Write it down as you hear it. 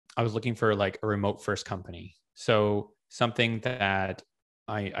I was looking for like a remote first company. So something that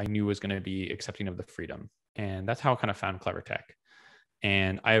I knew was going to be accepting of the freedom. And that's how I kind of found Clevertech.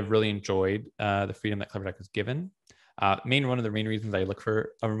 And I have really enjoyed the freedom that Clevertech was given. One of the main reasons I look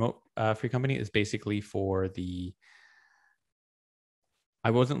for a remote free company is basically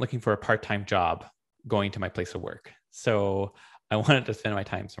I wasn't looking for a part-time job going to my place of work. So I wanted to spend my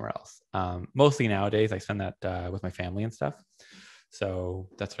time somewhere else. Mostly nowadays, I spend that with my family and stuff. So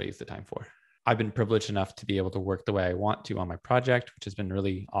that's what I use the time for. I've been privileged enough to be able to work the way I want to on my project, which has been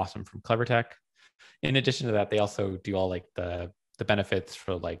really awesome from Clevertech. In addition to that, they also do all like the benefits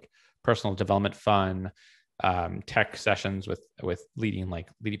for like personal development fun, tech sessions with leading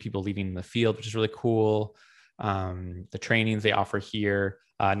people leading the field, which is really cool. The trainings they offer here.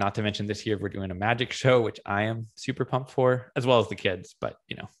 Not to mention this year we're doing a magic show, which I am super pumped for, as well as the kids. But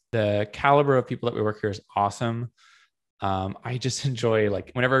the caliber of people that we work here is awesome. I just enjoy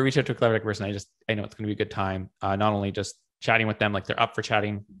like whenever I reach out to a Clevertech person, I know it's going to be a good time. Not only just chatting with them, like they're up for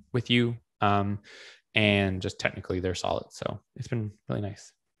chatting with you, and just technically they're solid. So it's been really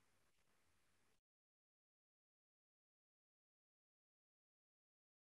nice.